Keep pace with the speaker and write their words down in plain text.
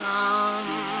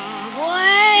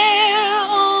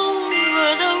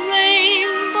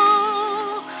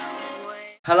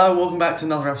Hello, welcome back to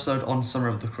another episode on Summer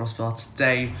of the Crossbar.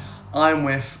 Today, I'm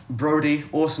with Brody,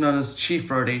 also known as Chief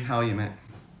Brody. How are you, mate?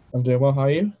 I'm doing well. How are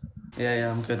you?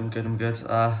 Yeah, I'm good.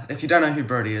 If you don't know who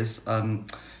Brody is,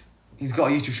 he's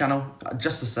got a YouTube channel.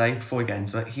 Just to say, before we get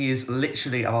into it, he is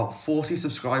literally about 40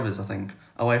 subscribers, I think,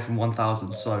 away from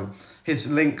 1,000. So his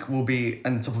link will be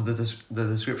in the top of the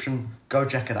description. Go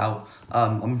check it out.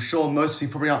 I'm sure most of you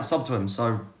probably aren't sub to him,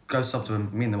 so go sub to him,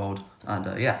 mean the world.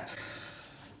 And yeah.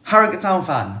 Harrogate Town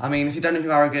fan. I mean, if you don't know who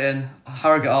Harrogate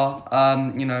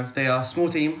are, they are a small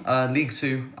team, League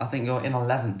Two. I think you're in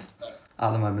 11th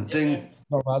at the moment. Doing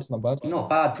Not bad. Not bad. not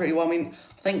bad, pretty well. I mean,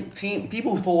 I think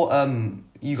people thought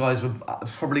you guys were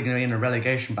probably going to be in a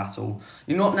relegation battle.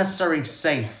 You're not necessarily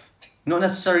safe,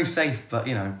 but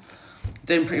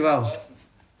doing pretty well.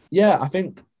 Yeah, I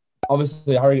think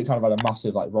obviously Harrogate Town have had a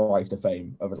massive rise to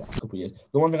fame over the last couple of years.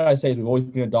 The one thing I'd say is we've always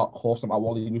been a dark horse no matter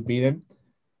what league we've been in.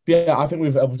 But yeah, I think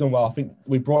we've done well. I think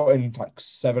we've brought in like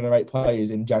 7 or 8 players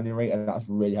in January, and that's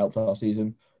really helped our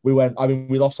season. We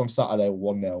lost on Saturday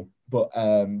 1-0, but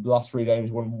the last 3 games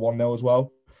we won 1-0 as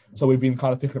well. So we've been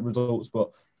kind of picking up results.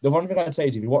 But the one thing I'd say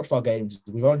is if you watched our games,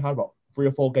 we've only had about 3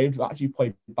 or 4 games we've actually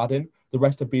played bad in. The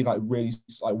rest have been really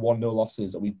 1-0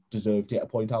 losses that we deserve to get a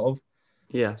point out of.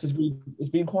 Yeah. So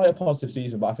it's been quite a positive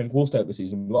season, but I think we'll stay up the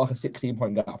season. We've got like a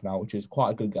 16-point gap now, which is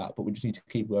quite a good gap, but we just need to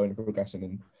keep going and progressing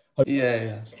and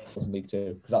Yeah. in League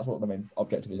Two, because that's what the main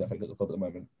objective is, I think, at the club at the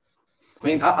moment. I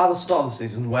mean, at the start of the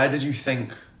season, where did you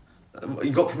think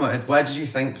you got promoted? Where do you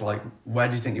think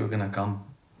you were gonna come?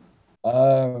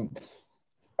 Um,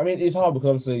 I mean, it's hard because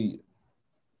obviously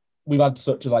we've had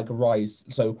such a rise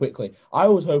so quickly. I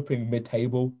was hoping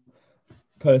mid-table,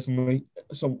 personally,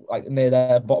 some near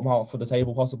their bottom half of the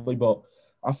table possibly, but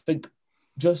I think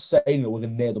just saying that we're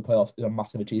near the playoffs is a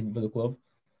massive achievement for the club.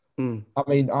 Mm. I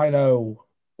mean, I know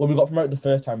when we got promoted the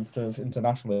first time to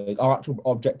International League, our actual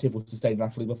objective was to stay in the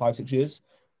National League for 5, 6 years.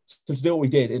 So to do what we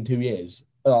did in 2 years,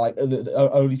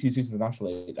 only 2 seasons in the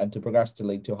National League, and to progress to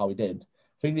League Two how we did,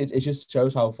 I think it just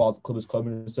shows how far the club has come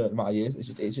in a certain amount of years. It's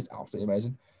just absolutely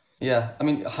amazing. Yeah, I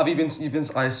mean, have you been?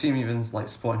 I assume you've been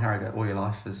supporting Harrogate all your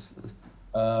life.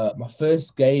 My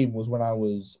first game was when I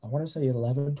want to say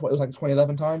 11, 20, it was like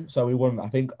 2011 time. So we won, I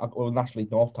think, National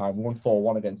League North time. We won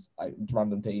 4-1 against a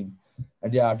random team.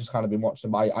 And yeah, I've just kind of been watching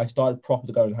them. I started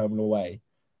properly going home and away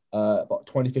about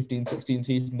 2015-16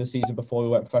 season, the season before we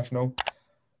went professional.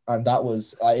 And that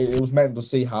was, it was meant to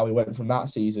see how we went from that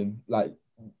season,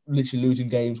 literally losing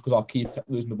games because our keeper kept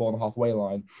losing the ball on the halfway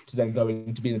line, to then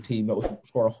going to being a team that was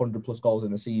scoring 100 plus goals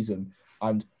in a season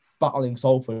and battling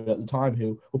Salford at the time,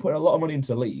 who were putting a lot of money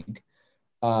into the league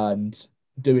and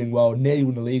doing well, nearly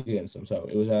won the league against them. So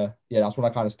it was that's when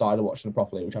I kind of started watching them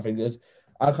properly, which I think is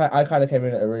I kind of came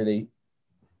in at a really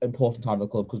important time in the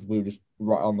club because we were just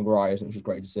right on the rise, which was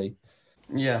great to see.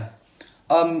 Yeah.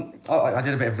 I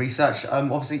did a bit of research.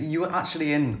 Obviously, you were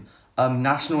actually in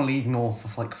National League North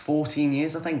for like 14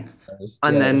 years, I think, and It was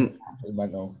then absolutely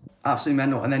mental. absolutely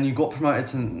mental. And then you got promoted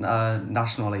to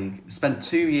National League. Spent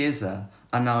 2 years there,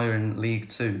 and now you're in League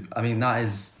Two. I mean,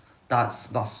 that's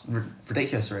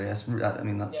ridiculous, really. I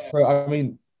mean, that's Bro, I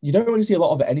mean, you don't really see a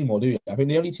lot of it anymore, do you? I think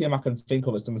the only team I can think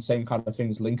of that's done the same kind of thing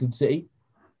is Lincoln City,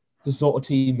 the sort of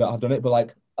team that have done it.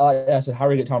 But I said,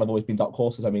 Harrogate Town have always been dark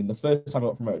horses. I mean, the first time we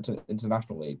got promoted to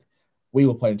International League, we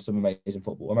were playing some amazing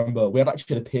football. I remember we had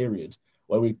actually a period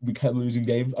where we kept losing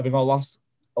games. I think our last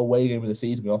away game of the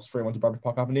season, we lost 3-1 to Bradford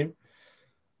Park Avenue.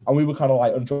 And we were kind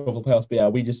of unsure of the playoffs. But yeah,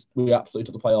 we absolutely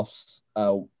took the playoffs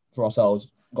for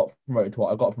ourselves, got promoted to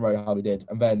what I got promoted how we did.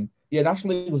 And then, yeah,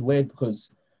 National League was weird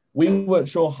because we weren't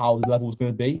sure how the level was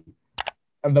going to be.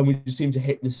 And then we just seemed to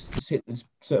hit this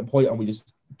certain point, and we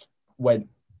just went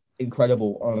on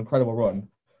an incredible run.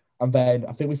 And then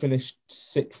I think we finished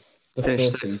sixth the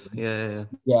finished. first season. Yeah.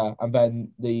 Yeah, and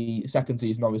then the second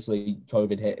season, obviously,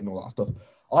 COVID hit and all that stuff.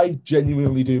 I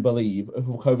genuinely do believe if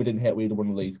COVID didn't hit, we'd have won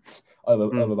the league over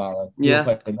Barrow. We were Yeah.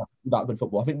 playing that good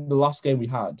football. I think the last game we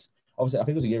had, obviously, I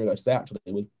think it was a year ago today, actually,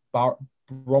 with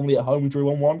Bromley at home, we drew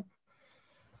 1-1.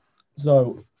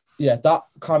 So, yeah, that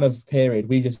kind of period,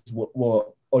 we just were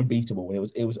unbeatable. And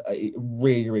it was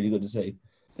really, really good to see.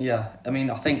 Yeah, I mean,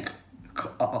 I think,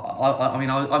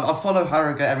 I follow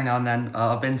Harrogate every now and then.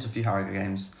 I've been to a few Harrogate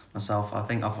games myself. I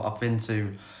think I've been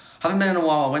to, haven't been in a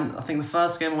while. I think the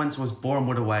first game I went to was Boreham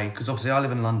Wood away, because obviously I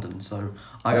live in London, so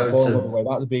I go That to.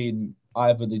 would have been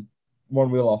either the one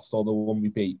we lost or the one we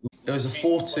beat. It was a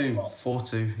 4-2,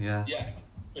 4-2. Yeah.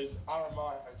 Because Aaron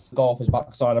Myers got off his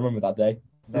backside. I remember that day.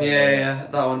 Yeah,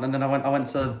 that one. And then I went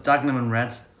to Dagenham and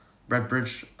Red.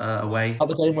 Redbridge away. At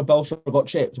the game where Belshire got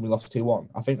chipped and we lost 2-1.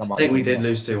 I think I I might think we be did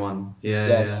lose 2-1. Yeah,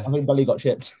 Yeah, I think Belly got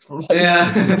chipped.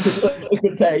 yeah. It was a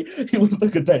good day. It was a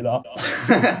good day, that.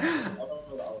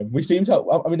 Yeah. We seem to have,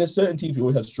 I mean, there's certain teams we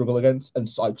always had to struggle against, and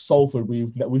like Salford,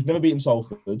 we've never beaten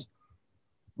Salford.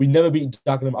 We never beat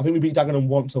Dagenham. I think we beat Dagenham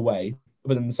once away,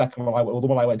 but then the second one, the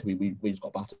one I went to, we just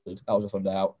got battered. That was a fun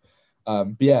day out.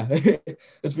 But yeah,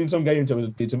 there's been some games.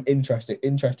 There's been some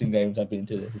interesting games I've been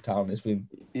to the town. It's been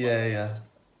Yeah.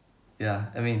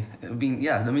 I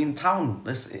mean, Town.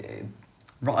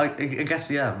 I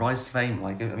guess rise to fame.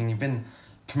 Like, I mean, you've been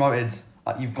promoted.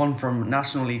 You've gone from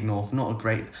National League North, not a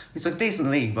great. It's a decent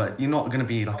league, but you're not going to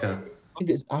be like a.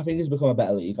 I think it's become a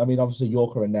better league. I mean, obviously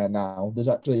York are in there now. There's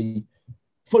actually.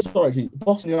 Actually,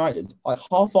 Boston United, like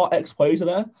half our ex-players are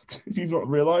there, if you've not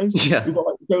realised. Yeah. We've got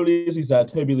like Joe Leesley's there,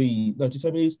 Toby Lee's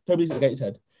at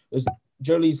Gateshead. There's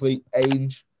Joe Leesley,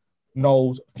 Ainge,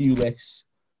 Knowles, Fulis,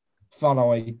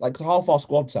 Fanoy, like half our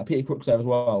squad's there. Peter Crook's there as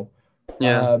well.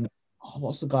 Yeah.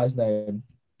 What's the guy's name?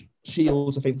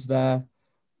 Shields, I think, is there.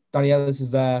 Danny Ellis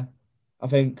is there. I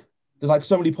think there's like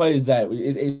so many players there.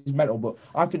 It's mental, but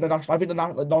I think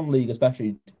the non-league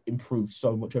especially improved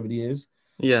so much over the years.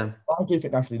 Yeah. I do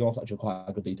think National North actually quite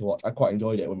a good league to watch. I quite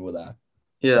enjoyed it when we were there.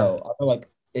 Yeah. So I feel like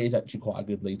it is actually quite a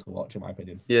good league to watch, in my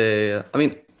opinion. Yeah. I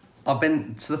mean, I've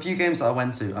been to the few games that I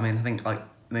went to. I mean, I think like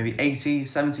maybe 80,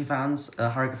 70 fans,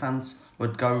 Harrogate fans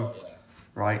would go,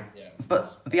 right? Yeah.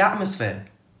 But the atmosphere,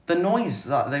 the noise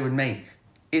that they would make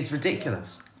is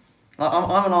ridiculous. Like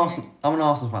I'm an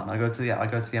Arsenal fan. I go to the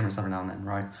Emirates every now and then,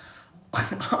 right?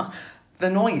 The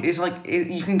noise is like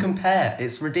you can compare.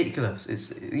 It's ridiculous.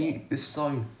 It's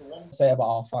so. What I say about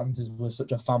our fans is we're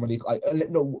such a family. Like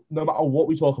no matter what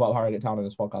we talk about Harrogate Town in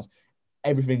this podcast,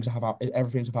 everything's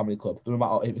a family club. No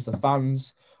matter if it's the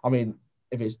fans. I mean,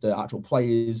 if it's the actual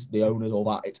players, the owners, all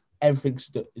that. Everything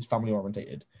is family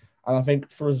orientated. And I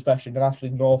think for us, especially the National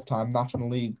League North time, National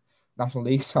League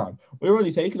time, we're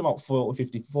only taking about 40,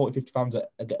 50 fans at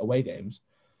away games.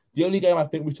 The only game I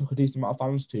think we took a decent amount of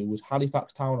fans to was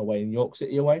Halifax Town away and York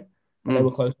City away. And they were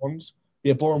close ones.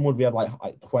 Yeah, Boreham Wood, we had like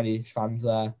 20 fans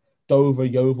there. Dover,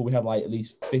 Yeovil, we had like at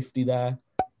least 50 there.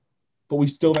 But we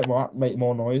still make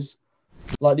more noise.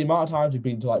 Like the amount of times we've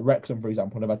been to like Wrexham, for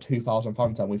example, and they've had 2,000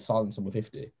 fans and we've silenced them with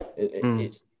 50.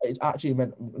 It's actually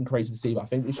crazy to see, but I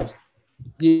think it's just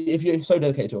if you're so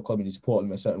dedicated to a club and you support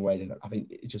them in a certain way, then I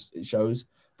think it shows.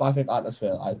 But I think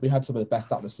atmosphere, we had some of the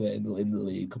best atmosphere in the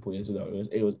league a couple of years ago.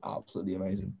 It was absolutely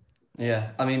amazing. Yeah,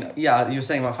 I mean, yeah, you were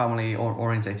saying about family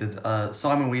orientated.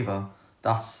 Simon Weaver,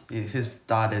 that's his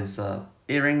dad is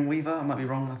Earring Weaver. I might be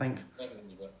wrong. I think.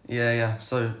 Yeah.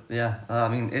 So yeah, I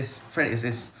mean, it's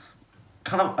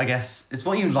kind of, I guess, it's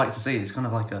what you'd like to see. It's kind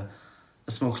of like a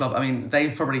small club. I mean,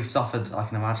 they've probably suffered, I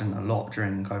can imagine, a lot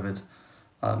during COVID.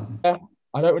 Yeah,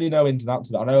 I don't really know ins and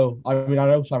outs of it. I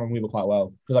know Simon Weaver quite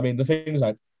well because I mean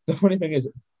the funny thing is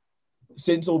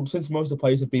since most of the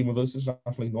players have been with us since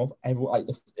National League North, everyone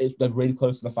they're really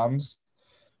close to the fans.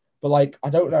 But like I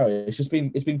don't know, it's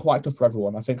been quite tough for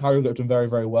everyone. I think Harrogate done very,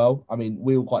 very well. I mean,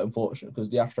 we were quite unfortunate because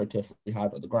the AstroTurf we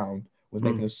had at the ground was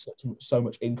making us so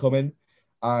much incoming,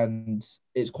 and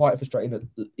it's quite frustrating that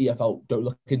the EFL don't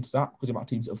look into that because the amount of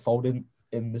teams that have folded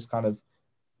in this kind of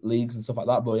leagues and stuff like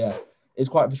that. But yeah. It's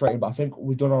quite frustrating, but I think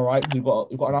we've done all right. We've got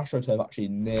an AstroTurf actually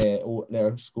near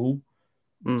a school,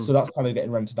 so that's kind of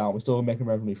getting rented out. We're still making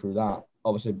revenue through that,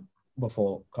 obviously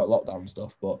before lockdown and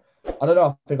stuff. But I don't know.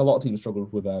 I think a lot of teams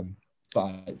struggled with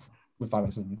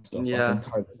finances and stuff. Yeah. I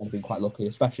think I've been quite lucky,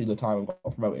 especially the time we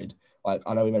got promoted. Like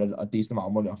I know we made a decent amount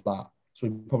of money off that, so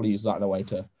we probably used that in a way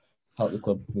to help the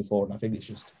club move forward. And I think it's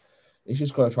just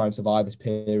got to try and survive this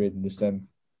period and just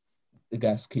I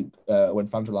guess keep when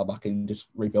fans are allowed back in, just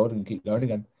rebuild and keep going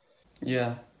again.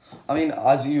 Yeah, I mean,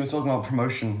 as you were talking about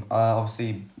promotion,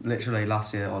 obviously, literally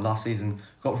last season,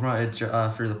 got promoted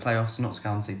through the playoffs, Notts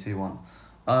County 2-1.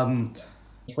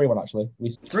 3-1 actually.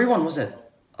 3-1 was it?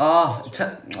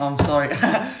 I'm sorry.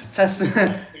 Test.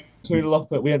 2-0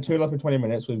 up. We had 2-0 up in 20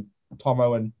 minutes with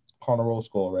Tomo and Connor all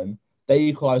scoring. They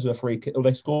equalised with a free kick. Or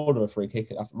they scored with a free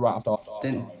kick right after.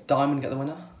 Didn't Diamond get the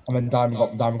winner? And then Diamond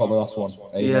got the last one.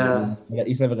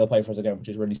 He's never going to play for us again, which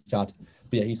is really sad.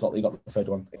 But yeah, he got the third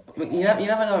one. You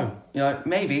never know.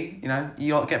 Maybe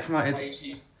you get promoted.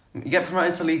 You get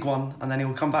promoted to League One, and then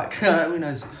he'll come back. Who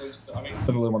knows? I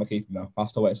don't really want to keep him now.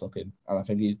 That's the way it's looking, and I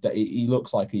think he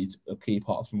looks like he's a key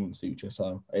part of someone's future.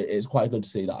 So it's quite good to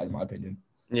see that, in my opinion.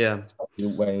 Yeah.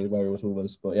 Where he was with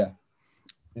us, but yeah,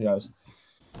 who knows?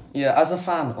 Yeah, as a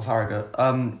fan of Harrogate,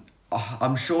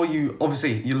 I'm sure you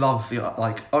love, you're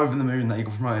like over the moon that you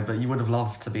got promoted, but you would have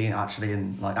loved to be actually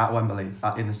in at Wembley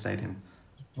in the stadium.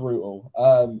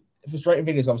 Brutal. the frustrating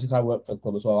thing is obviously 'cause I work for the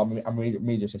club as well. I'm a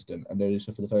media assistant and doing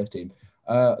stuff for the first team.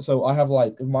 So I have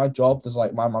like in my job, there's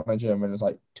like my manager and there's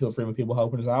like 2 or 3 other people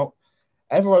helping us out.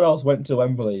 Everyone else went to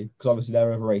Wembley because obviously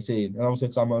they're over 18, and obviously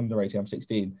because I'm under 18, I'm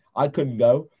 16. I couldn't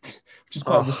go, which is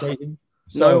quite Oh, frustrating. no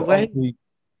So way. obviously,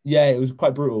 yeah, it was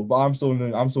quite brutal. But I'm still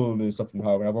doing stuff from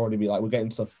home, and I've already been like we're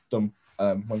getting stuff done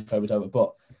when COVID's over.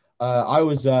 But I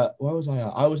was where was I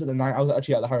at? I was at the night. I was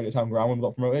actually at the Harrogate Town Ground when we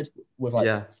got promoted with like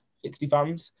Yeah. 60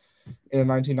 fans in the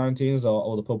 1919s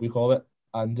or the pub we call it,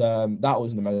 and that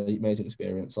was an amazing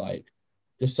experience. Like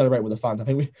just celebrate with the fans. I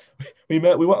think we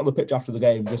went on the pitch after the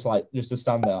game just to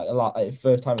stand there like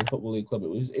first time in Football League club.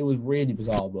 It was really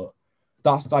bizarre, but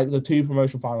that's like the 2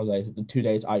 promotion final days. The 2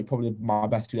 days I probably my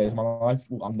best 2 days of my life.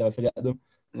 I'll never forget them.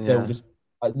 They were Yeah. just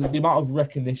like the amount of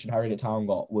recognition Harrogate Town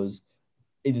got was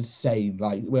insane.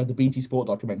 Like we had the BT Sport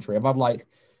documentary. I've had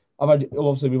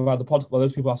obviously we've had the podcast. Well,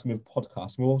 those people asking me for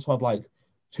podcasts. We've also had like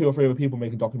 2 or 3 other people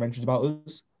making documentaries about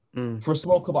us. Mm. For a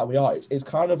small club like we are, it's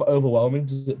kind of overwhelming,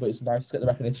 but it's nice to get the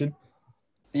recognition.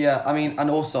 Yeah, I mean, and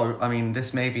also, I mean,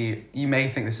 you may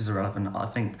think this is irrelevant. I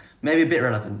think maybe a bit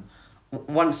relevant.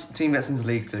 Once a team gets into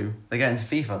League Two, they get into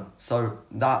FIFA. So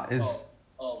that is.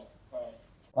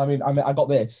 I got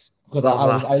this because Well,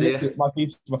 I that's literally my FIFA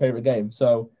is my favorite game.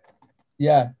 So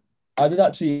yeah, I did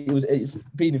actually.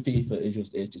 Being in FIFA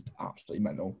is just absolutely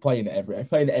mental. Playing it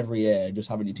every year, and just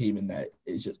having your team in there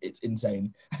it's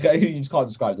insane. You just can't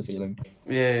describe the feeling.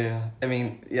 Yeah. I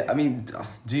mean,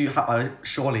 do you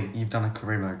surely you've done a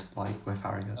career mode like with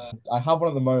Harrogate? I have one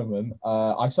at the moment.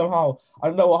 I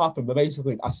don't know what happened, but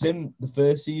basically I sim the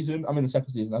first season. I'm in the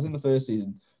second season. I was in the first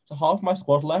season, so half my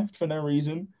squad left for no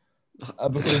reason.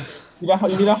 Because you know how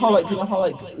if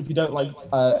you don't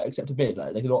accept a bid,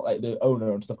 like they can like the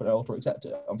owner and stuff can auto accept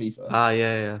it on FIFA.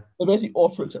 Yeah. They basically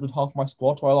auto accepted half my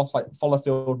squad, so I lost like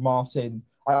Fallowfield, Martin.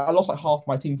 I lost like half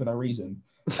my team for no reason.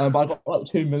 But I got like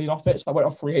 2 million off it, so I went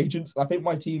off free agents. I think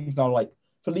my team's now like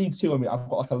for League Two. I mean, I've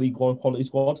got like a League One quality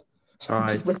squad, so I'm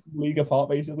just ripping the league apart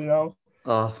basically now.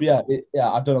 Oh, But yeah,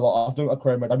 I've done a lot. I've done a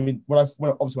career mode. I mean, when I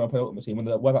played Ultimate Team, when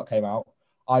the web app came out,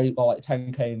 I got like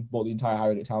 10K and bought the entire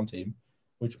Harrogate Town team,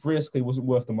 which realistically wasn't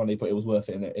worth the money, but it was worth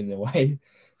it in a way.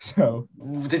 So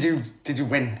did you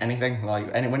win anything?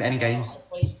 Like win any games?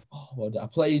 I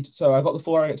played. So I got the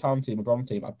 4 Harrogate Town team, a bronze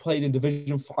team. I played in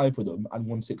Division 5 with them and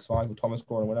won 6-5 with Thomas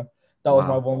scoring a winner. That was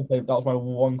my Wow. one claim. That was my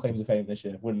one claim to fame this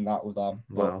year, winning that with them.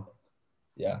 But, Wow.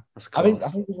 yeah, That's I cool.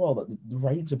 think as well that the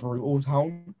Rangers are brutal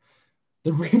town.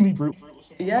 They're really brutal.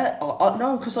 Yeah,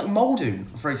 no, because like Muldoon,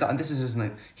 for example, and this is his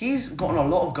name, he's gotten a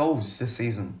lot of goals this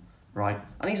season, right?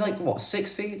 And he's like, what,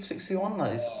 60, 61?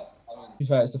 Like, To be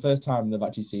fair, it's the first time they've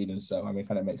actually seen us, so I mean,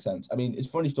 kind of makes sense. I mean, it's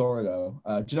a funny story though.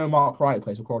 Do you know Mark Wright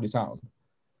plays for Crawley Town?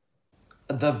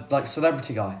 the like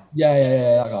celebrity guy.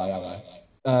 Yeah, that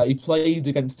guy. He played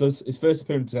against us. His first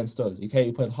appearance against us. He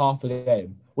played half of the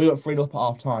game. We went 3-0 up at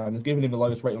half time. They've given him the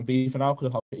lowest rating on FIFA now because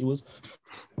of how good he was.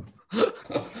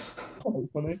 Quite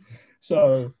funny.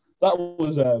 So that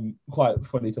was quite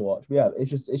funny to watch. But yeah,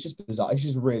 it's just bizarre. It's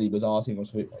just really bizarre seeing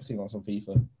us on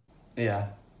FIFA. Yeah.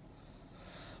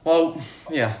 Well,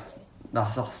 yeah.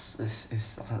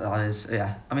 That is,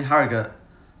 yeah. I mean, Harrogate.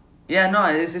 Yeah, no,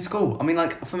 it's cool. I mean,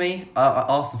 like, for me,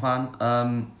 Arsenal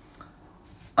fan,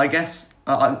 I guess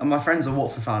my friend's a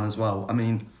Watford fan as well. I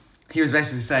mean, he was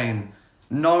basically saying,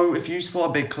 no, if you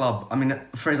support a big club, I mean,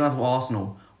 for example,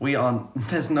 Arsenal,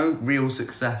 there's no real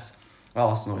success at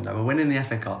Arsenal, you know, we're winning the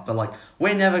FA Cup, but, like,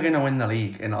 we're never going to win the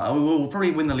league, you know, we'll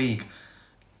probably win the league.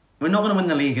 We're not going to win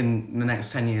the league in the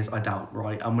next 10 years, I doubt,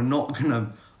 right? And we're not going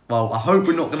to, well, I hope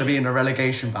we're not going to be in a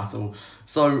relegation battle.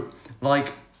 So,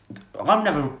 like, I'm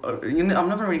never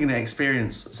really going to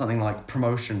experience something like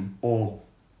promotion or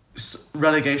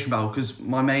relegation battle because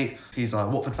my mate, he's a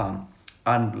Watford fan,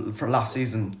 and for last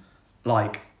season,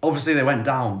 like, obviously they went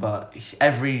down, but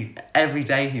every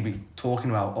day he'd be talking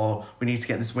about, oh, we need to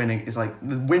get this winning. It's like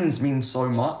the wins mean so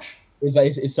much.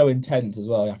 It's so intense as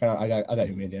well. I get what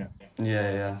you mean, yeah.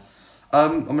 Yeah.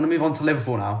 I'm gonna move on to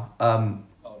Liverpool now.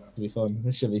 It'll be fun.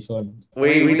 This should be fun.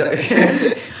 We don't.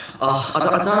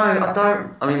 I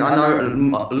don't. I mean, I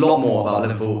know a lot more about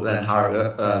Liverpool than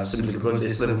Harrogate, simply because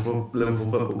it's Liverpool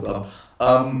Football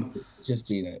Club.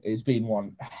 It's been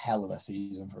one hell of a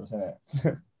season for us, isn't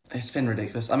it? It's been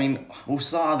ridiculous. I mean, we'll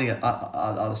start at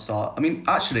the start. I mean,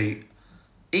 actually,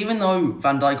 even though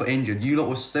Van Dijk got injured, you lot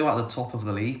were still at the top of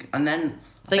the league, and then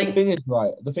I think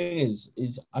The thing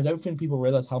is I don't think people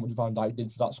realise how much Van Dijk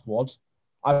did for that squad.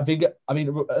 I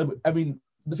mean,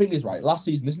 the thing is, right, last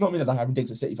season, this is not mean that I'm having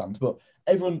digs at City fans, but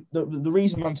everyone, the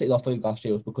reason Man City lost the league last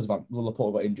year was because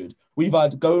Laporte got injured. We've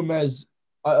had Gomez,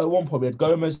 at one point we had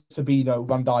Gomez, Fabinho,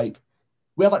 Van Dijk.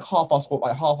 we had like half our squad,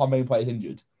 like half our main players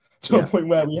injured, to a point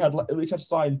where we had to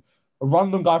sign a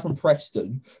random guy from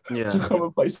Preston to come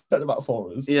and play centre back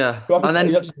for us. Yeah. Who I think And then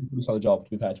he actually did a pretty solid job,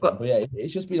 to be fair to him. But yeah,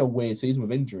 it's just been a weird season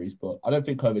with injuries. But I don't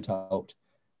think COVID's helped.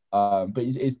 But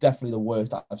it's definitely the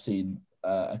worst I've seen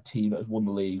a team that has won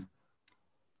the league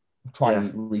try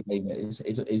and regain it.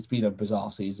 It's been a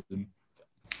bizarre season.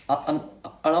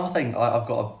 Another thing I've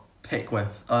got to pick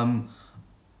with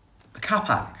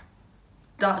Kapak.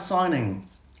 That signing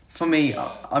for me,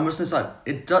 I must say,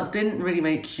 it didn't really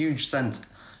make huge sense.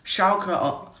 Schalke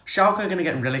are going to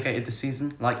get relegated this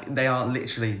season. Like, they are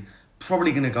literally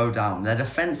probably going to go down. Their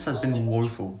defence has been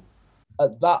woeful.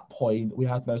 At that point, we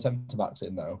had no centre backs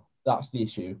in though. That's the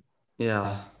issue. Yeah,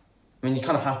 I mean, you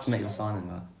kind of have to make the signing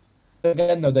there.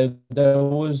 Again,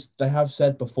 though, they have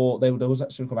said before there was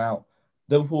actually come out.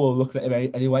 Liverpool were looking at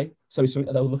him anyway, so they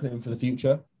were looking at him for the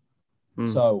future.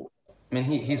 So, I mean,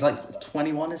 he's like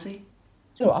 21, is he?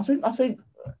 So I think.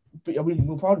 I mean,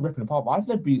 we're probably ripping apart, but I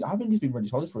think he's been really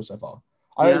solid for us so far.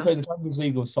 I know he played in the Champions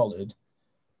League was solid.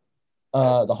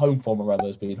 The home form, rather,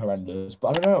 has been horrendous. But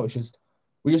I don't know. It's just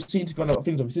we just seem to be on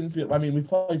things. I mean, we've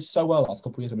played so well the last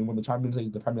couple of years. I mean, won the Champions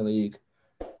League, the Premier League.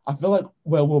 I feel like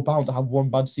we're bound to have one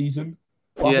bad season.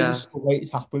 But I think the way it's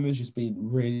happened has just been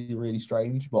really, really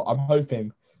strange. But I'm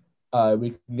hoping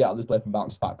we can get out of this place and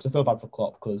bounce back. Because I feel bad for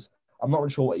Klopp because I'm not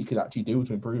really sure what he can actually do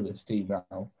to improve this team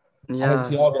now. Yeah. I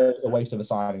think Thiago is a waste of a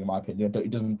signing, in my opinion. He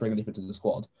doesn't bring anything to the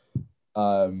squad.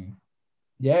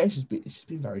 It's just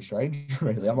been very strange,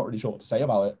 really. I'm not really sure what to say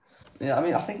about it. Yeah, I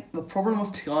mean, I think the problem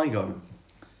with Thiago,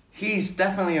 he's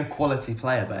definitely a quality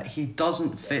player, but he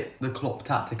doesn't fit the Klopp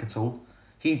tactic at all.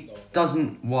 He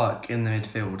doesn't work in the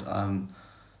midfield.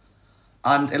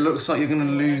 And it looks like you're gonna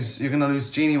lose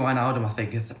Gini Wijnaldum. I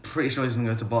think. I'm pretty sure he's gonna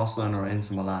go to Barcelona or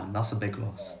Inter Milan. That's a big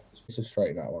loss. It's just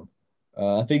straight in that one.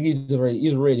 I think he's a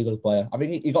really good player. I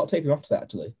think he got taken off today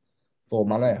actually for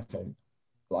Mane. I think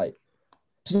like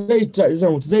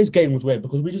today's game was weird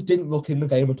because we just didn't look in the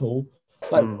game at all.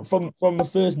 Like from the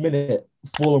first minute,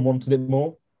 Fulham wanted it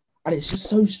more, and it's just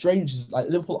so strange. Like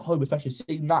Liverpool at home, especially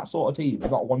seeing that sort of team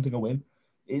not wanting a win,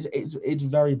 it's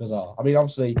very bizarre. I mean,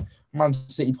 obviously, Man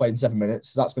City played in 7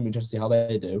 minutes. So that's going to be interesting to see how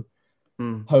they do.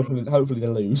 Hopefully they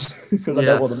lose because I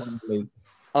don't want them to leave.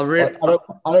 I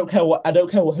don't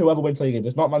care whoever wins the league. If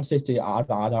it's not Man City, I'm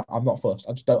not fussed.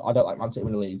 I don't like Man City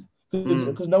win the league because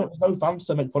there's no fans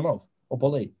to make fun of or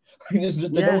bully.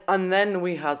 And then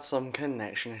we had some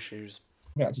connection issues.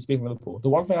 Yeah, actually speaking of Liverpool, the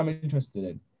one thing I'm interested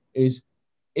in is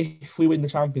if we win the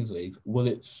Champions League,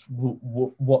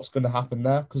 what's going to happen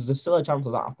there? Because there's still a chance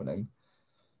of that happening.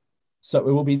 So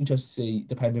it will be interesting to see,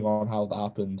 depending on how that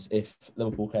happens, if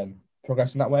Liverpool can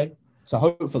progress in that way. So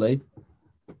hopefully,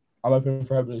 I'm hoping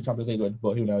for the Champions League win,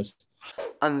 but who knows?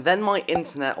 And then my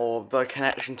internet or the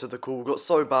connection to the call got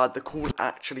so bad, the call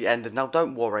actually ended. Now,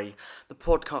 don't worry, the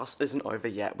podcast isn't over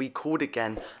yet. We called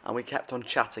again and we kept on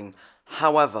chatting.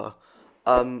 However,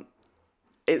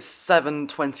 it's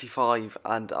 7:25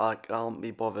 and I can't be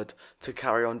bothered to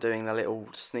carry on doing the little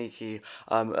sneaky,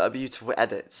 beautiful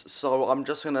edits. So I'm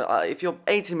just going to, if you're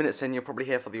 18 minutes in, you're probably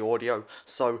here for the audio.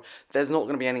 So there's not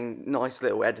going to be any nice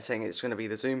little editing. It's going to be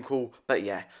the Zoom call. But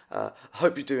yeah,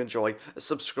 hope you do enjoy.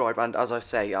 Subscribe. And as I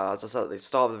said at the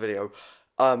start of the video,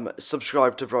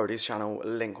 subscribe to Brody's channel.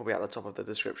 Link will be at the top of the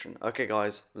description. Okay,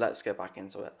 guys, let's get back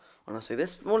into it. Honestly,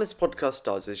 all this podcast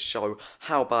does is show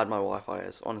how bad my Wi-Fi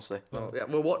is. Honestly,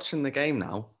 we're watching the game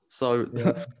now, so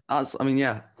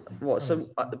What? So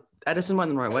Edison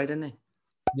went the right way, didn't he?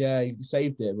 Yeah, he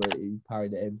saved it, but he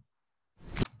parried it in.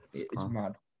 It's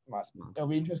mad. It'll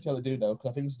be interesting how they do though, because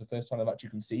I think this is the first time they've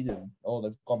actually conceded.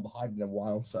 They've gone behind in a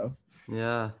while, so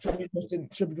yeah, should be interesting.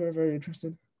 Should be very, very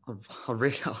interesting. I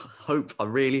really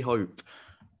hope.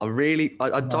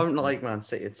 I don't like Man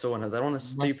City at all. They're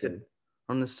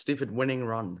on a stupid winning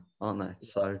run, aren't they?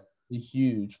 So they're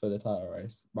huge for the title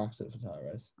race, massive for the title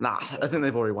race. Nah, I think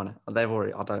they've already won it. I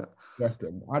don't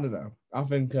reckon. I don't know. I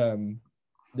think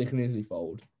they can easily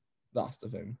fold. That's the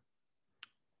thing.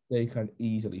 They can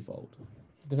easily fold.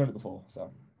 They've done it before,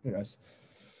 so who knows?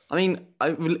 I mean,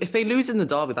 if they lose in the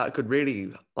derby, that could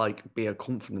really be a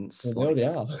confidence. Well, they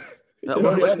already are.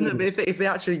 If they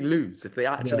actually lose,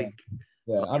 I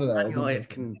don't know. United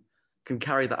can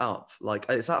carry that up. Like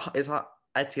it's at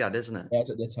Etihad, isn't it? Yeah, it's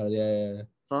at Etihad. Yeah.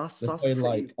 So that's played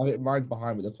pretty... I think mine's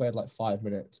behind me. They played 5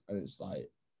 minutes, and it's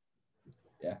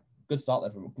good start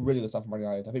there from really good stuff from Man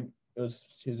United. I think it was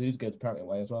good apparently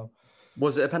away as well.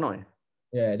 Was it a penalty?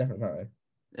 Yeah, definitely penalty.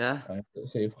 Yeah. Right,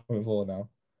 let's see if we're coming forward now.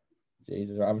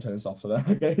 Jesus, I'm turning this off for that.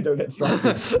 Okay, don't get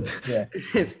distracted. Yeah,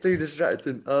 it's too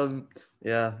distracting.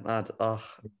 Yeah, mad.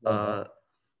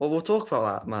 Well, we'll talk about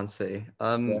that, Man City.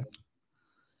 Yeah.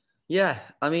 Yeah,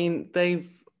 I mean, they've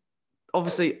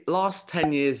obviously last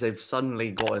 10 years they've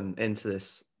suddenly gotten into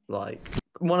this like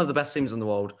one of the best teams in the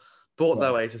world, brought their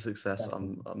Yeah. way to success.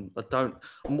 Definitely. I don't.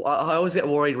 I always get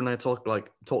worried when I talk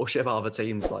shit about other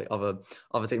teams, like other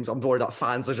teams. I'm worried that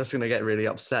fans are just gonna get really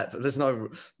upset, but there's no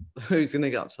who's gonna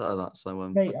get upset at that. So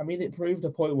Mate, I mean, it proved a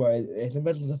point where in the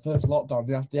middle of the first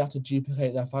lockdown, they have to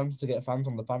duplicate their fans to get fans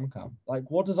on the fan cam. Like,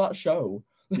 what does that show?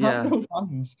 They have yeah, no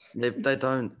fans. they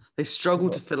don't. They struggle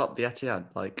to fill up the Etihad.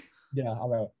 Like Yeah, I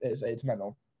know. It's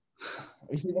mental.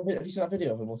 Have you seen that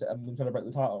video of them celebrate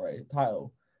the title, right?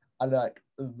 Title, and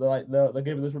they're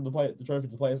giving the trophy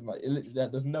to the players, and like it literally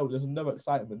there's no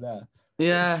excitement there.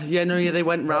 they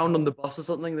went round on the bus or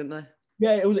something, didn't they?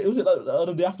 Yeah, it was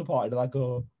like the after party. They're like,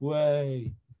 oh,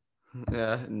 way.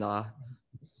 Yeah, nah.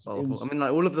 It Awful. I was. mean,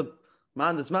 like all of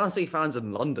there's Man City fans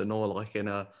in London or like in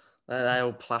they're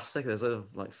all plastic. There's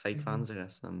like fake fans, I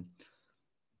guess. That's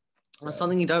So,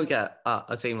 something you don't get at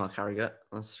a team like Harrogate.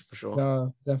 That's for sure.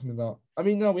 no, definitely not. I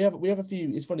mean, no, we have a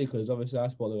few. It's funny because obviously I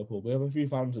support Liverpool. We have a few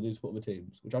fans that do support the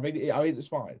teams, which I mean it's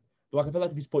fine. But like I feel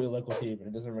like if you support your local team,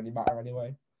 it doesn't really matter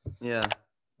anyway. Yeah,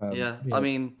 yeah. I Yeah.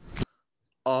 mean,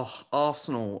 oh,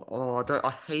 Arsenal. Oh,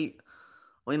 I hate.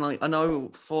 I mean, like I know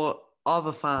for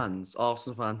other fans,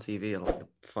 Arsenal fan TV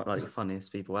are like the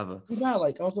funniest people ever. Yeah,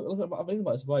 like I think about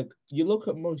it, it's like you look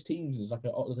at most teams as like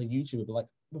as a YouTuber, but like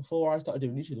before I started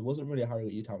doing YouTube, there wasn't really a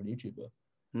Harry Town YouTuber.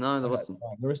 No, there Like wasn't.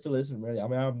 there still isn't really. I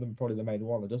mean, probably the main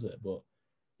one that does it, but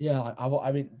yeah,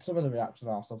 I mean, some of the reactions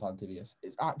on Arsenal fan TV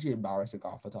it's actually embarrassing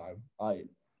half the time.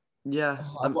 Yeah.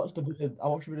 I watched a video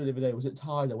the other day. Was it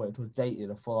Ty that went to a date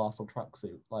in a full Arsenal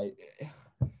tracksuit? Like,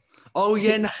 Oh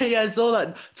yeah, no, yeah, I saw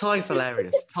that. Ty's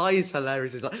hilarious. Ty is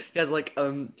hilarious. He has like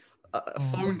a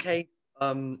phone case.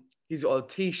 He's got a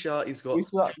t-shirt. He's got.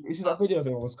 you see that video of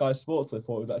him on Sky Sports? I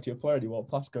thought it was actually a player. And he wore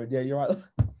plus going, yeah, you're right.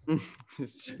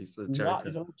 He's a joker.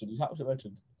 He's a legend. He's absolute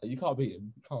legend. Like, you can't beat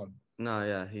him. You can't. No,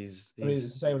 yeah, I mean, it's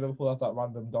the same with Liverpool. Have that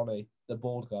random Donny, the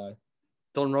bald guy.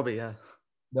 Don Robbie. Yeah.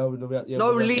 Yeah,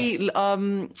 No, Lee. that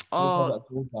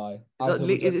bald guy. Is that Anfield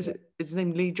Lee? Legenda. Is his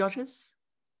name Lee Judges?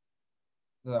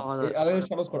 Oh, no. I know his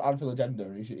channel's called Anfield Agenda.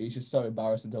 And he's just so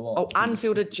embarrassing to watch. Oh,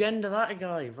 Anfield Agenda. That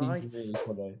guy, right? He's really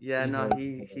funny. Yeah, He's no,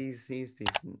 really funny. he's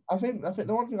decent. I think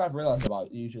the one thing I've realized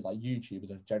about YouTube as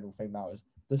a general thing now is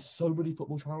there's so many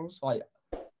football channels. Like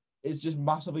it's just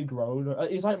massively grown.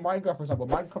 It's like Minecraft, for example.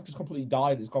 Minecraft just completely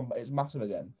died. It's massive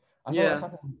again. I feel like that's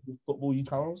happened with football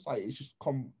channels. Like it's just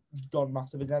gone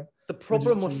massive again. The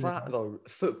problem with that though,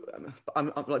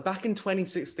 I'm like back in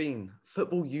 2016,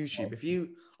 football YouTube. If you,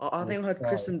 I think I heard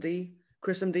Chris MD.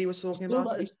 Chris MD was talking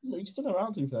about it. He's still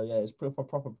around to be fair. Yeah, it's proper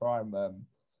prime.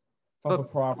 Proper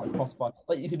prime like crossbar.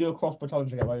 Like you can do a crossbar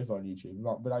challenge and get over on YouTube.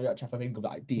 But now you actually have to think of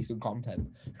like decent content.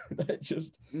 It's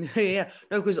just yeah,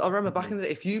 no, because I remember back in the day,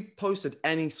 if you posted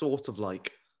any sort of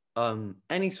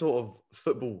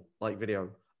football like video,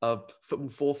 football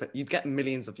forfeit, you'd get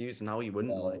millions of views, and now you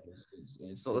wouldn't.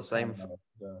 It's not the same.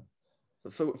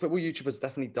 Football YouTubers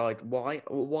definitely died. Why?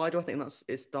 Why do I think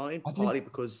it's died? Partly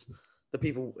because the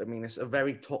people. I mean, it's a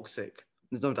very toxic.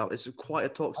 There's no doubt. It's quite a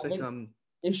toxic.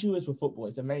 Issue is with football.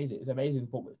 It's amazing. It's amazing.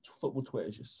 Football Twitter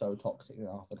is just so toxic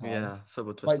half the time. Yeah,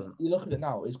 football Twitter. Like you look at it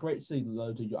now, it's great to see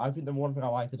loads of. I think the one thing I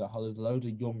like is how there's loads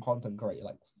of young content creators,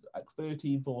 like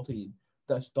 13, 14,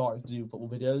 that are starting to do football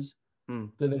videos.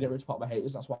 Then they get ripped apart by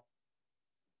haters. That's why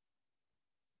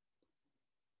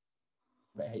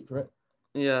I hate for it.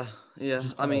 Yeah.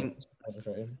 I mean,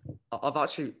 I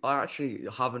actually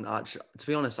haven't to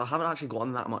be honest, I haven't actually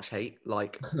gotten that much hate.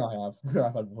 Like, I have.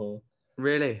 I've had before.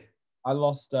 Really? I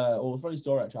lost. Funny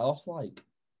story actually. I lost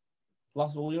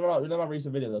you know my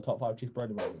recent video, the top 5 Chief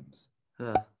Brody moments.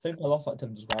 Yeah. I think I lost like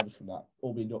 10 subscribers from that,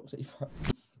 all being York City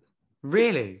fans.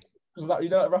 Really? Because that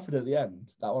that Rafford at the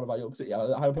end, that one about York City.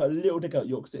 I put a little dig at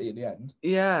York City at the end.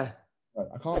 Yeah.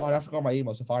 I can't. I have to go on my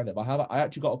emails to find it, but I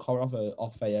actually got a comment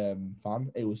off a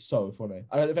fan. It was so funny.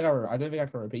 I don't think I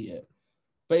can repeat it.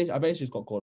 But I basically just got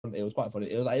called. It was quite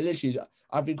funny. It was like literally.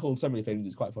 I've been called so many things.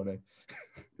 It's quite funny.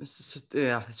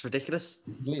 It's ridiculous.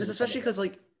 It's especially because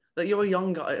like you're a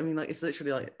young guy. I mean, like it's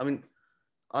literally like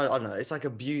I don't know. It's like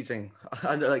abusing.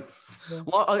 I don't like.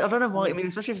 Well, I don't know why. I mean,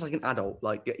 especially if it's like an adult,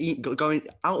 like going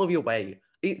out of your way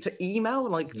to email,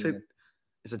 like to.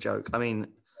 It's a joke. I mean,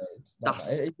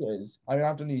 it is. I mean,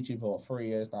 I've done YouTube for 3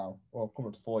 years now, or coming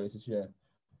up to 4 years this year,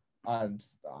 and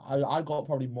I got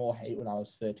probably more hate when I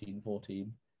was 13,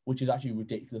 14, which is actually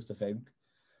ridiculous to think.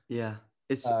 Yeah,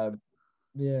 it's.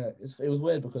 It was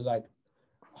weird because like,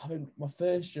 I think my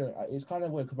first year, it's kind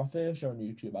of weird because my first year on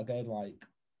YouTube, I gained like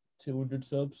 200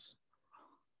 subs.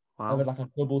 And then Wow. like I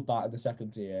doubled that in the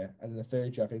second year, and in the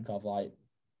third year I think I've like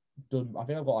done. I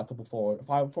think I've got like a couple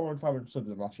 400 subs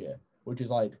in last year, which is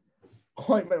like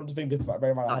quite mental to think of.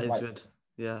 Bear in mind I That had is like good.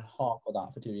 Yeah. half of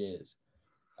that for 2 years.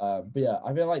 But yeah,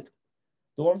 I feel like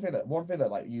the one thing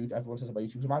that like you everyone says about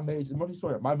YouTube. Because my mates, the funny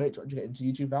story, my mates trying to get into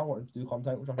YouTube now, wanting to do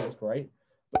content, which I think is great.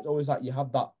 But it's always like you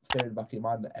have that fear in the back of your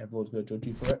mind that everyone's going to judge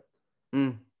you for it.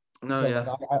 Mm. No, So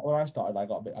like yeah. when I started, I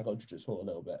got judged a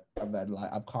little bit, and then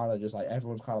like I've kind of just like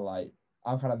everyone's kind of like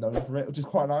I'm kind of known for it, which is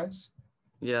quite nice.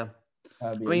 Yeah. But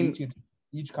I yeah, mean,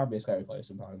 YouTube can be a scary place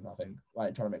sometimes. I think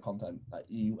like trying to make content like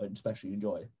you especially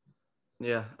enjoy.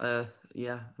 yeah.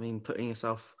 Yeah. I mean, putting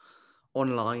yourself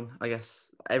online, I guess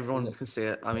everyone can see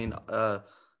it. I mean, there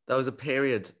was a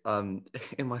period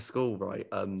in my school, right?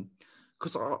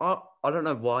 Because I don't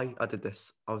know why I did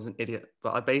this. I was an idiot,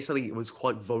 but I basically was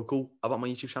quite vocal about my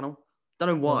YouTube channel. Don't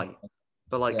know Oh, why,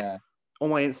 but like yeah, on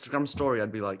my Instagram story,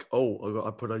 I'd be like, "Oh, I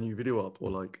put a new video up,"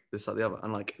 or like this, that, the other,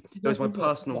 and like it was my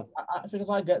personal. I think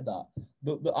I get that,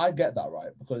 but I get that right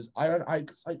because I don't I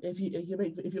if you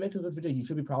make a good video, you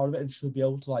should be proud of it and should be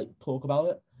able to like talk about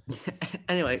it.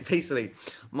 Anyway, basically,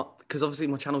 because obviously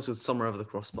my channel's called Somewhere Over the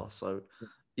Crossbar, so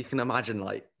you can imagine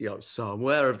like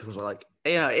somewhere over the crossbar, like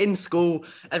in school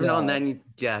every now and Yeah. then,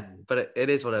 yeah. But it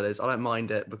is what it is. I don't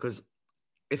mind it because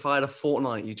if I had a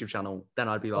Fortnite YouTube channel, then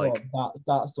I'd be Oh, like,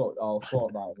 that's sort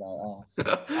Fortnite, right? Oh.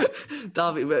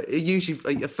 that'd be but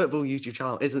a football YouTube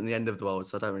channel isn't the end of the world,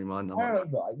 so I don't really mind that I much.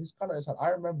 remember, it's kind of sad. I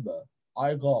remember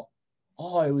I got,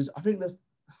 it was, I think the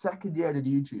second year I did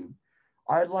YouTube,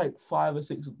 I had like 5 or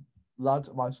 6 lads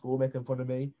at my school making fun of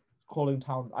me, calling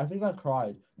town. I think I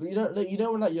cried. But you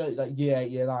know when like you're like year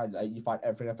 8, year 9, like you find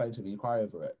everything offensive and you cry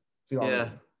over it. If you know what I Yeah,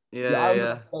 mean? Yeah, yeah,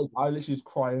 yeah, I literally was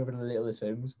crying over the littlest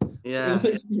things. It was yeah,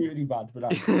 literally really bad, but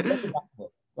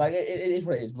like it is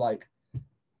what it is. Like,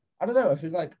 I don't know. I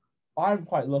feel like I'm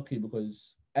quite lucky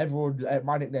because everyone,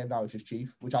 my nickname now is just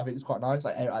Chief, which I think is quite nice.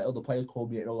 Like, other players call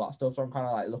me it and all that stuff, so I'm kind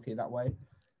of like lucky in that way.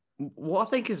 what I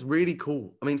think is really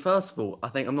cool. I mean, first of all, I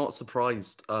think I'm not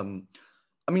surprised. I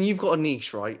mean, you've got a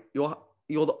niche, right? You're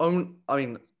the only. I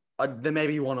mean, there may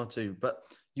be one or two, but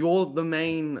you're the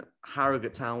main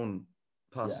Harrogate Town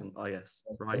Yeah, person, I guess,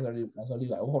 right? that's only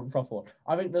like one proper one.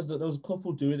 I think there was a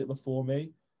couple doing it before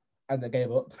me, and they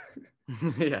gave up.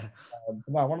 Yeah.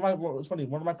 No, one of my it's funny.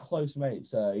 One of my close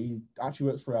mates, he actually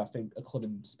works for I think a club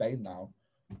in Spain now.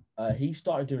 He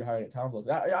started doing Harrogate Town vlogs.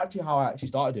 Actually, how I actually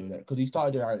started doing it because he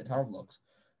started doing Harrogate Town vlogs,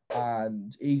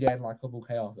 and he gained like a couple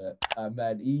K off it. And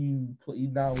then he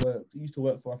used to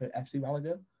work for I think FC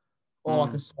Malaga or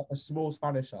like Mm, a small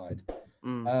Spanish side.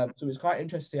 mm, So it's quite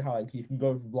interesting to see how like you can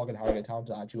go from vlogging Harrogate Town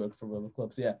to actually work for other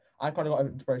clubs. So, yeah, I kind of got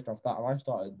inspiration off that, and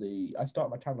I started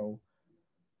my channel.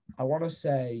 I want to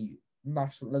say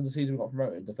national the season we got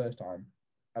promoted the first time,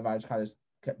 and I just kind of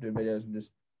kept doing videos and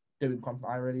just doing content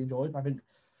I really enjoyed. And I think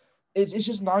it's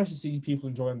just nice to see people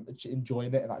enjoying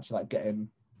it and actually like getting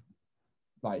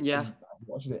like yeah, in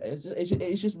watching it.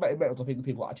 It's just mental to think that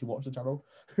people actually watch the channel.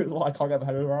 What I can't get my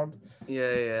head around.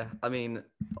 yeah. I mean,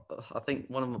 I think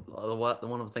one of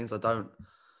the things I don't.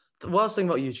 The worst thing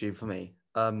about YouTube for me,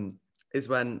 is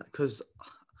when because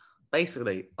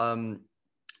basically, I'm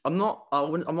not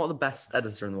the best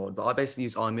editor in the world, but I basically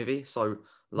use iMovie. So Yeah,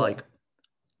 like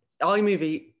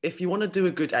iMovie, if you want to do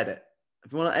a good edit,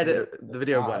 if you want to yeah, edit the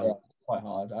video yeah, well, it's quite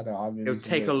hard. I know. I'm it would using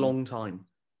take a really. long time.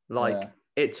 Yeah. Like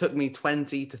it took me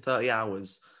 20 to 30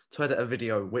 hours to edit a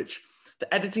video, which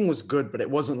the editing was good, but it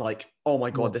wasn't like, oh my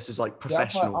Yeah. God, this is like Yeah,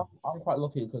 professional. I'm quite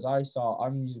lucky because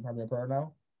I'm using Premiere Pro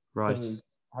now Right. because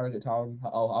Harrogate Town.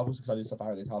 Oh, obviously because I do stuff at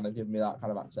Harrogate Town, they've given me that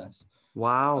kind of access. Uh,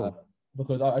 Wow.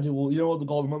 because I do. Well, you know what the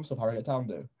Golden Month stuff Harrogate Town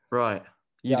do? Right.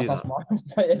 You Yeah, do that's that. my,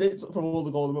 my edits from all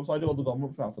the Golden Months. I do all the Golden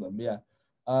Months now for them. Yeah.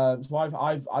 So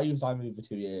I used iMovie for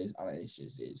 2 years and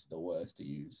it's the worst to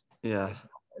use. Yeah.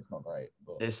 It's not great,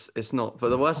 but It's not. But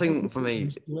the worst I think thing if for you get me,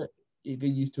 used to it, you get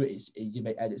used to it. You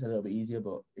make edits a little bit easier,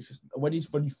 but it's just when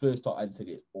you first start editing,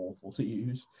 it's awful to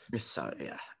use. is so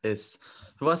yeah. It's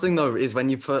the worst thing though is when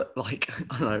you put like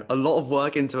I don't know a lot of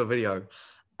work into a video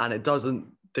and it doesn't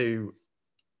do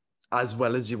as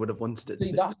well as you would have wanted it to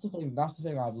See, do. that's the thing. That's the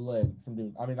thing I've learned from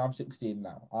doing. I mean, I'm 16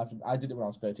 now. I did it when I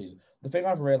was 13. The thing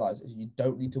I've realized is you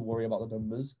don't need to worry about the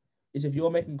numbers. Is if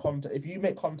you're making content, if you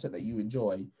make content that you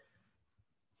enjoy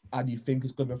and you think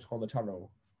is good enough to go on the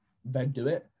channel, then do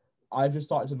it. I've just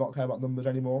started to not care about numbers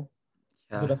anymore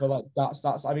because Yeah. I feel like that's.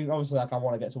 I mean, obviously, like I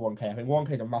want to get to 1K. I think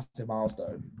 1K is a massive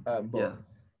milestone. But Yeah.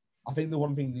 I think the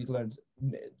one thing you need to learn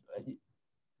is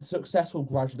success will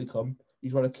gradually come. You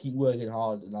got to keep working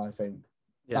hard, and I think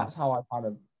Yeah. that's how I kind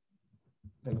of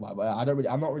think about it. But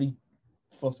I'm not really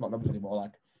fussed about numbers anymore.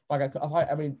 Like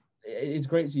I mean, it's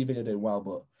great to see your video doing well,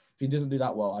 but if he doesn't do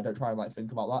that well, I don't try and like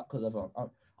think about that because I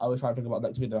always try and think about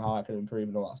next video how I can improve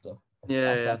and all that stuff.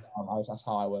 Yeah. That's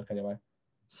how I work anyway.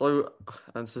 So,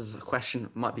 and this is a question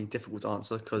might be difficult to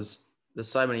answer because there's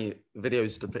so many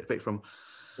videos to pick from.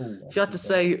 Ooh, If you had to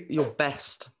say your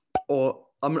best, or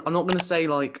I'm not going to say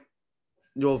like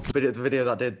your video, the video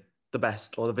that did the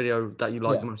best, or the video that you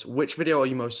like the most. Which video are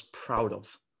you most proud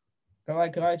of?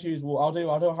 Can I choose? Well, I'll do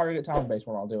a Harrogate Town based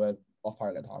one. I'll do a off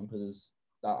Harrogate Town because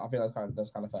I think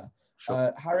that's kind of fair.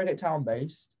 Sure. Harrogate Town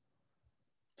based,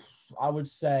 I would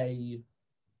say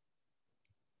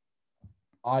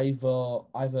either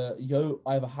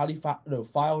Halifax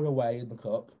filed away in the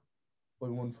cup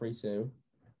when we won 3-2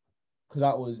 because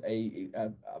that was a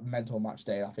mental match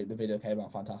day. I think the video came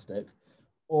out fantastic.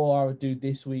 Or I would do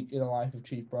This Week in the Life of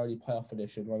Chief Brody playoff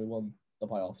edition when we won the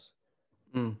playoffs.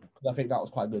 Because I think that was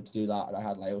quite good to do that, and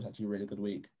it was actually a really good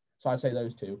week. So I'd say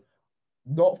those two.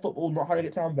 Not football, not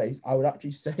Harrogate Town based. I would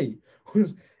actually say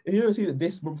was if you ever see that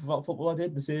this month about football I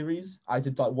did the series, I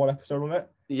did like one episode on it.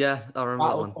 Yeah, I remember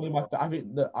that one. I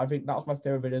think that was my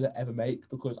favorite video to ever make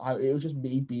because it was just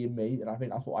me being me, and I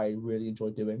think that's what I really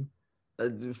enjoyed doing.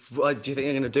 Do you think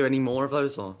you're going to do any more of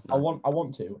those or? No? I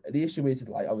want to. The issue is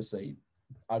like obviously.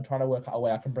 I'm trying to work out a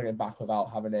way I can bring it back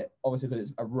without having it, obviously,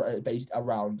 because it's based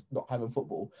around not having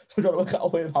football. So I'm trying to work out a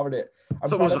way of having it.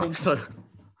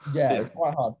 It's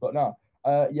quite hard, but no.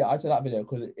 I'd say that video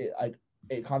because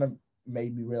it kind of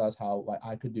made me realize how like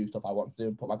I could do stuff I want to do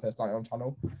and put my personality on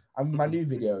channel. And my new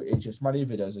video is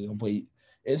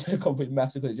a complete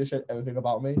mess because it just shows everything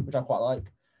about me, which I quite like.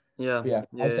 I'd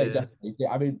say definitely.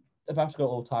 Yeah, I mean, if I have to go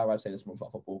all time, I'd say this month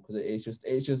about football because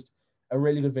it's just a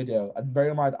really good video. And bear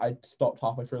in mind, I stopped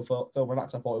halfway through filming that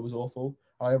because I thought it was awful.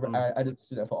 And I did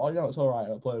sit there and thought, it's all right.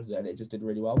 I uploaded it and it just did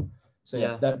really well. So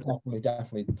definitely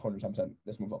 110%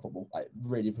 this month about football. Like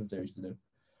really fun series to do.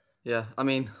 Yeah, I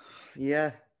mean,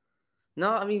 yeah.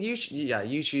 No, I mean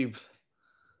YouTube.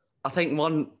 I think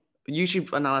YouTube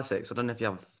analytics. I don't know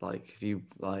if you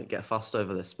get fussed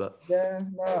over this, but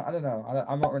no, I don't know.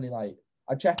 I'm not really like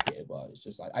I check it, but it's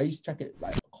just like I used to check it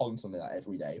like constantly, like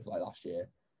every day for like last year.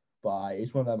 But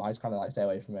it's one of them I just kind of like stay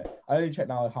away from it. I only check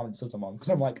now how many subs I'm on because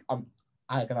I'm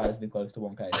agonizingly close to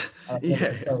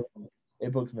 1K. So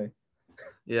it bugs me.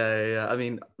 Yeah. I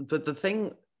mean, the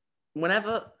thing,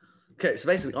 so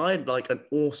basically, I had like an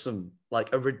awesome,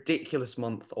 like a ridiculous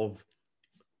month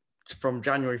from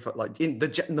January, like in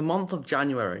the month of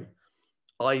January.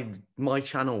 My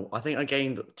channel, I think I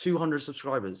gained 200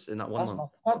 subscribers in that one month.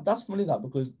 That's funny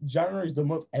because January is the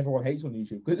month everyone hates on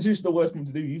YouTube because it's just the worst month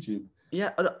to do YouTube.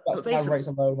 Yeah, that's kind of rates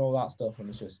and all that stuff, and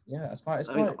it's just it's quite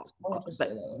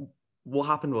what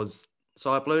happened was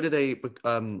so I uploaded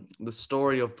the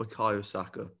story of Bukayo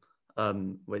Saka,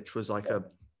 which was like I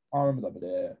remember that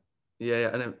video. Yeah,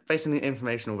 and then basically an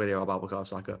informational video about Bukayo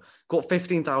Saka got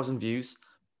 15,000 views,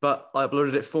 but I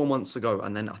uploaded it 4 months ago,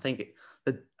 and then I think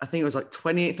it was like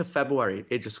 28th of February.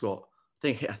 It just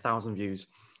hit 1,000 views,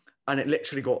 and it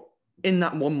literally got in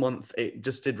that 1 month. It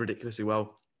just did ridiculously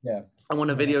well. Yeah. And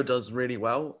when a video does really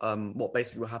well,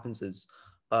 what happens is,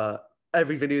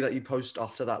 every video that you post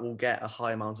after that will get a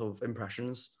high amount of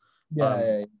impressions.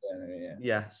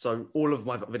 Yeah. So all of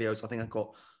my videos, I think I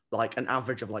got like an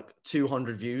average of like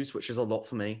 200 views, which is a lot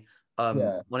for me.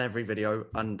 On every video,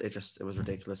 and it was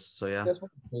ridiculous. So yeah.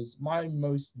 Because my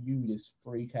most viewed is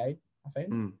 3K. I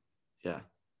think. Yeah.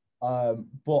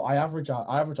 But I average like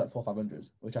 400-500,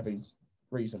 which I think is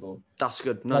reasonable. That's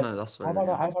good. No, that's very good.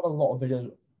 I've had a lot of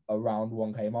videos around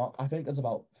 1K mark. I think there's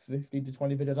about 15 to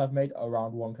 20 videos I've made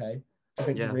around 1K. I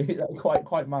think it's really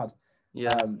quite mad.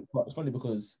 Yeah. But it's funny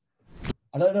because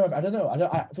I don't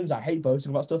know. Things I hate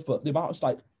boasting about stuff, but the amount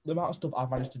of stuff I've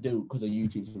managed to do because of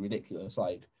YouTube is ridiculous.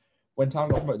 Like when Town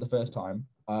got promoted the first time,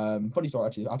 funny story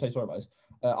actually. I'll tell you a story about this.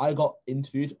 I got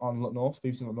interviewed on Look North,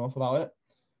 BBC Look North about it.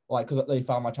 Like because they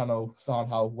found my channel, found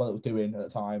how well it was doing at the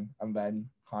time, and then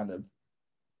kind of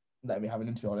let me have an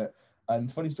interview on it.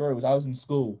 And funny story was I was in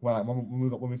school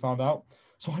when we found out.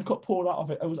 So I got pulled out of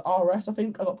it. It was RS, I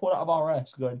think. I got pulled out of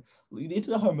RS going, you need to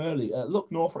go home early.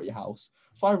 Look North at your house.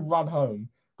 So I ran home,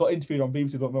 got interviewed on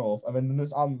BBC Look North. And then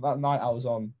that night I was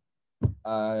on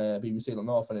BBC Look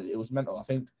North and it was mental. I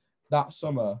think that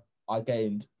summer I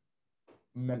gained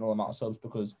mental amount of subs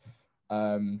because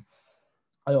I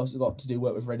also got to do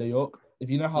work with Radio York. If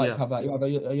you know how have that,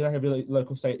 you have your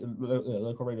local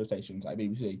radio stations like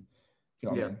BBC. If you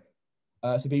know what I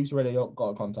mean. So BBC Radio York got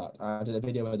in contact and I did a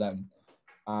video with them.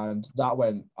 And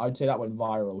I'd say that went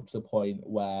viral to the point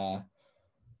where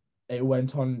it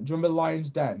went on. Do you remember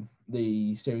Lion's Den,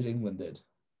 the series England did?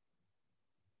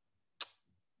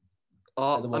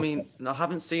 the I World Cup. mean, I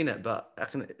haven't seen it, but I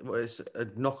can. Well, it's a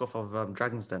knockoff of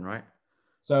Dragon's Den, right?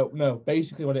 So no,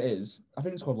 basically what it is, I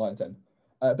think it's called Light 10.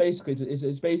 Basically,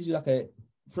 it's basically like a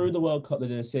through the World Cup they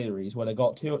did a series where they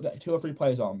got two or three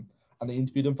players on and they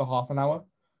interviewed them for half an hour.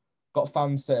 Got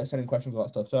fans sending questions all that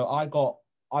stuff. So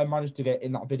I managed to get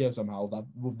in that video somehow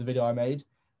with the video I made.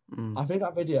 Mm. I think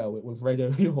that video with Radio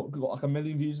York got like 1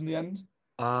 million views in the end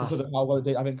Ah, because of how well it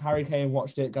did. I think Harry Kane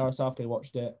watched it, Gareth Southgate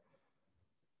watched it.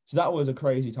 So that was a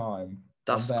crazy time. And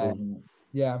that's cool. then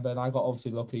yeah, and then I got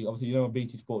obviously lucky. Obviously, you know when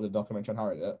BT Sport did a documentary on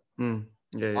Harrogate. Mm.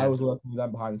 Yeah, I yeah, was working with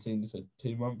them behind the scenes for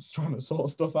 2 months trying to sort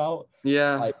stuff out.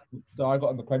 yeah, Like, so I got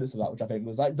on the credits of that, which I think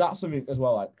was like that's something as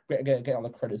well. Like, getting on the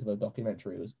credits of the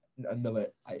documentary was another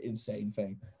insane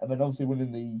thing. And then obviously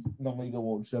winning the non-league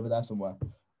award just over there somewhere,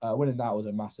 winning that was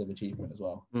a massive achievement as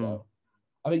well. Mm. So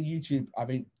I think YouTube. I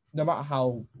think no matter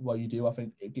how well you do, I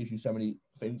think it gives you so many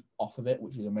things off of it,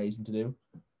 which is amazing to do.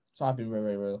 So I've been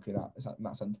very, very lucky in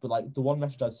that sense. But like the one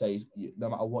message I'd say is, no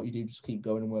matter what you do, just keep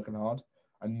going and working hard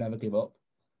and never give up.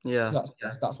 yeah,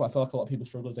 That's why I feel like a lot of people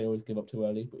struggle. They always give up too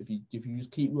early. But if you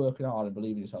just keep working hard and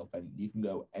believe in yourself, then you can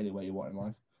go anywhere you want in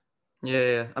life. yeah,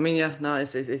 yeah. I mean, yeah, no,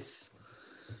 it's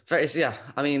very, yeah.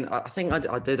 I mean, I think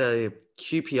I did a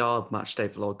QPR match day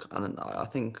vlog, and I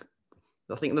think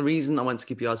the reason I went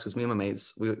to QPR is because me and my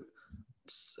mates,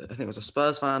 I think it was a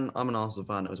Spurs fan, I'm an Arsenal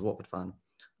fan, it was a Watford fan,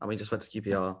 and we just went to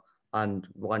QPR, and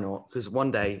why not? Because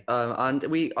one day, I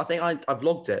think I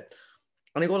vlogged it,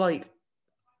 and it got like,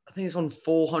 I think it's on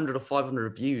 400 or 500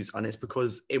 reviews, and it's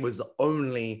because it was the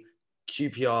only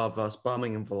QPR versus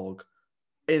Birmingham vlog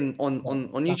on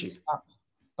YouTube.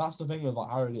 That's the thing with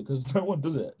like Harrogate because no one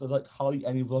does it. There's like hardly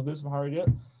any vloggers from Harrogate.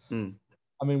 Mm.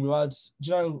 I mean, we had. Do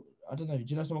you know? I don't know. Do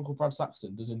you know someone called Brad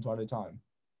Saxton? Does Into Any Time?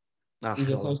 Ah, He's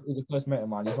a close mate of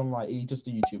mine. He's on like he does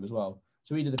the YouTube as well.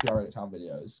 So he did a few Harrogate Town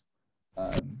videos.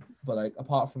 But like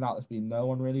apart from that, there's been no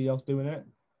one really else doing it.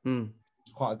 Mm.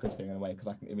 It's quite a good thing in a way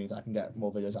because it means I can get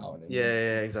more videos out. And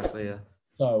Yeah, exactly, yeah.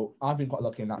 So I've been quite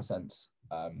lucky in that sense.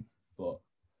 But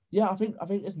yeah, I think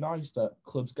it's nice that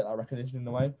clubs get that recognition in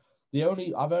a way. The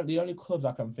only clubs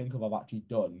I can think of I've actually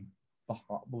done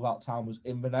without town was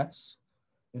Inverness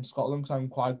in Scotland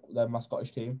because they're my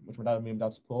Scottish team, which my dad and me and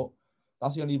dad support.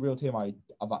 That's the only real team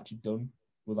I've actually done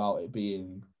without it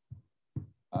being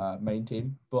main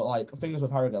team. But like things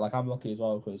with Harrogate, like I'm lucky as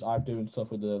well because I'm doing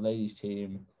stuff with the ladies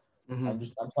team. Mm-hmm.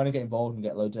 I'm trying to get involved and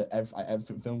get loads of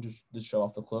everything filmed just show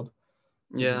off the club.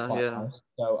 Which is quite nice.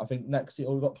 So I think next year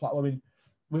we've got I mean,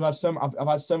 I've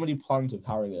had so many plans with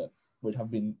Harrogate which have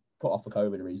been put off for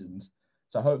COVID reasons.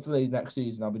 So hopefully next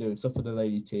season I'll be doing stuff for the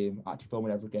ladies team, actually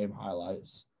filming every game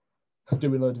highlights,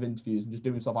 doing loads of interviews and just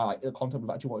doing stuff I like the content we've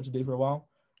actually wanted to do for a while.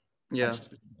 Yeah.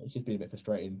 It's just been a bit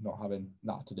frustrating not having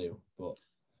that to do, but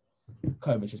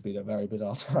COVID's just been a very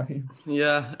bizarre time.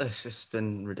 Yeah, it's just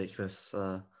been ridiculous.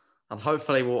 And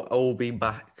hopefully we'll all be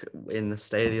back in the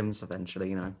stadiums eventually,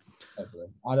 you know. Hopefully.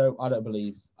 I don't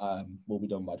believe we'll be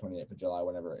done by 28th of July,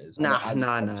 whenever it is. No,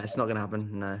 it's not gonna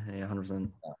happen. No, yeah,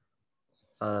 100%.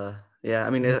 Yeah, I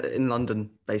mean in London,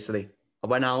 basically. I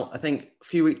went out, I think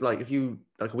a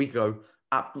week ago,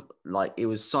 like it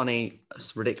was sunny,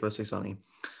 it's ridiculously sunny.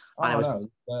 And it was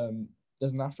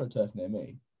there's an AstroTurf near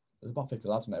me. There's about 50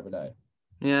 lads on it every day.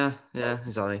 Yeah,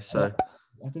 exactly. So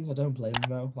I think I don't blame them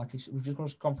though. Like we've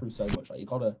just gone through so much. Like you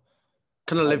gotta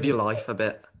kind of live your life a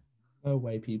bit. No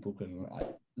way people can like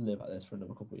live like this for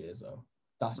another couple of years though.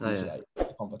 That's like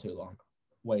gone for too long.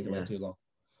 Way too long.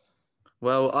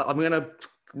 Well, I'm gonna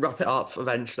wrap it up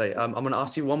eventually. I'm gonna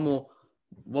ask you one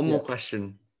more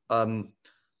question.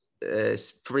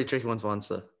 It's a pretty tricky one to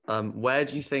answer. Where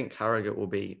do you think Harrogate will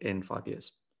be in 5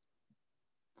 years?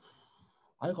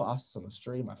 I got asked this on the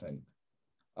stream, I think.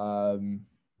 I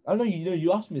don't know,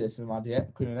 you asked me this in my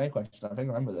Q&A question. I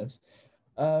think I remember this.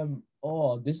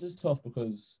 This is tough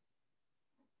because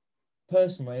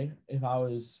personally, if I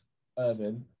was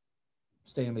Irvine,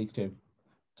 stay in League Two,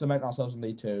 cement ourselves in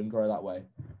League Two and grow that way.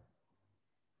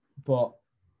 But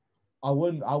I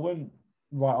wouldn't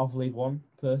write off League One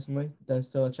personally. There's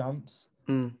still a chance.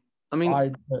 I mean,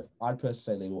 I'd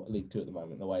personally say League Two at the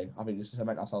moment. The way I think just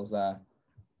cement ourselves there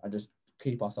and just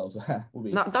keep ourselves there will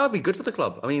be. That would be good for the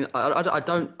club. I mean, I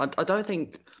don't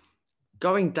think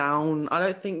going down. I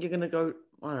don't think you're going to go.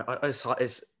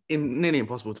 It's nearly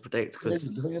impossible to predict because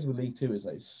the thing is with League Two is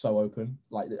like it's so open.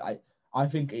 Like I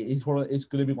think it's going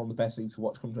to be one of the best leagues to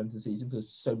watch come to the end of the season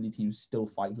because so many teams still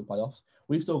fighting for playoffs.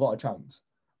 We've still got a chance.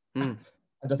 And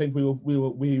I think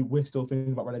we're still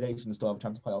thinking about relegation and still have a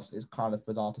chance of playoffs. It's kind of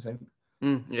bizarre to think.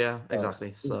 Yeah,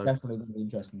 exactly. So it's definitely going to be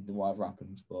interesting in whatever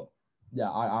happens. But yeah,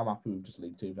 I'm happy with just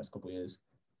League Two the next couple of years.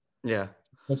 Yeah.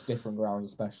 Much different grounds,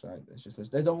 especially. It's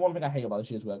just there's the one thing I hate about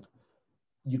this year's work.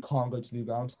 You can't go to new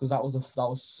grounds because that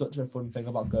was such a fun thing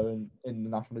about going in the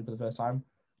National League for the first time,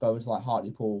 going to like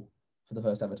Hartlepool for the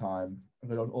first ever time, and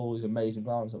going on all these amazing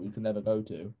grounds that we could never go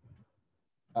to,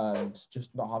 and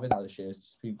just not having that this year has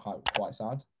just been quite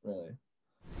sad, really.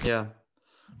 Yeah.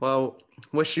 Well,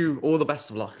 wish you all the best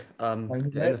of luck in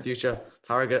the future,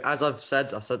 Harrogate. As I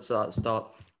said at the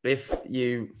start, if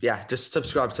you, just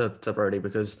subscribe to Brody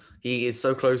because he is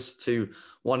so close to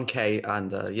 1K,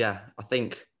 and I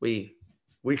think we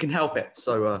can help it.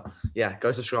 So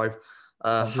go subscribe.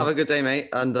 Have a good day, mate,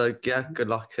 and good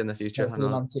luck in the future. Hopefully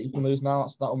Man City can lose now.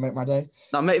 That'll make my day.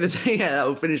 That'll make the day. Yeah,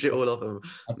 that'll finish it all off.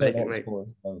 I don't know what the score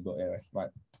is, but anyway, right.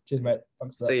 Cheers, mate.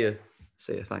 Thanks for that.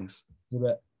 See you. Thanks. See you in a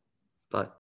bit. Bye.